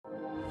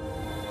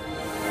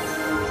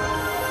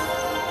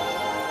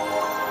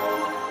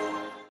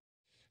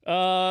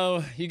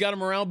You got a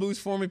morale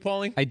boost for me,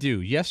 Paulie? I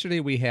do. Yesterday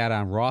we had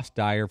on Ross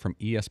Dyer from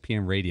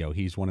ESPN Radio.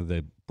 He's one of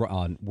the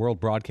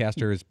world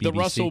broadcasters, BBC. The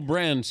Russell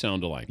Brand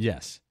sound-alike.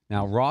 Yes.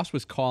 Now, Ross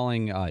was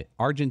calling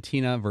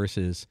Argentina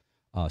versus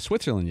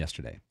Switzerland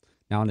yesterday.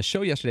 Now, on the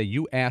show yesterday,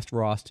 you asked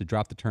Ross to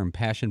drop the term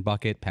passion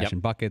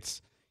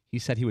buckets. He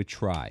said he would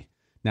try.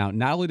 Now,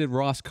 not only did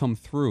Ross come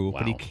through,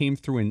 but he came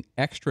through in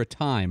extra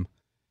time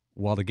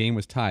while the game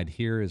was tied.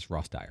 Here is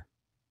Ross Dyer.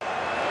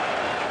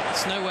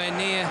 It's nowhere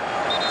near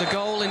the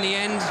goal in the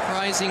end,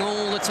 rising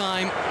all the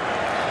time.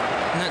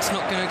 And that's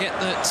not going to get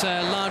that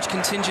large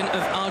contingent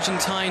of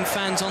Argentine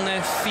fans on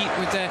their feet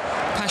with their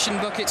passion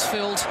buckets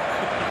filled.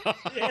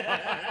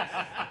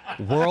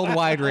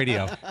 Worldwide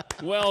radio.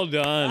 Well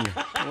done.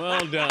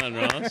 Well done,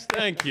 Ross.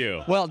 Thank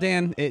you. Well,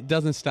 Dan, it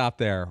doesn't stop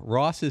there.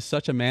 Ross is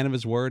such a man of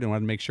his word and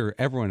wanted to make sure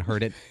everyone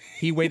heard it.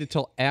 He waited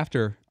till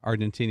after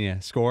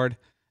Argentina scored,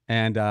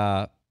 and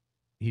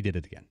he did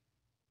it again.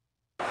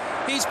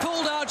 He's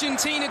pulled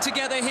Argentina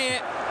together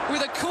here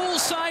with a cool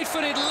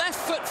side-footed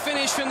left-foot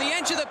finish from the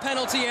edge of the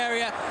penalty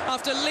area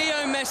after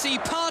Leo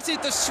Messi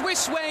parted the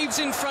Swiss waves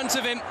in front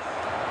of him.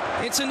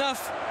 It's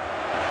enough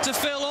to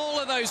fill all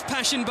of those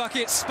passion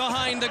buckets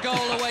behind the goal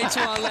away to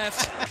our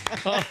left.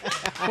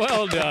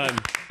 Well done.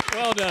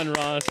 Well done,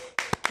 Ross.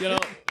 You know,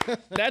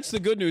 that's the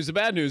good news. The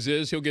bad news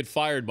is he'll get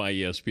fired by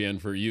ESPN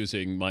for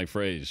using my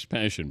phrase,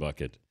 passion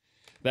bucket.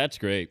 That's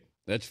great.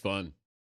 That's fun.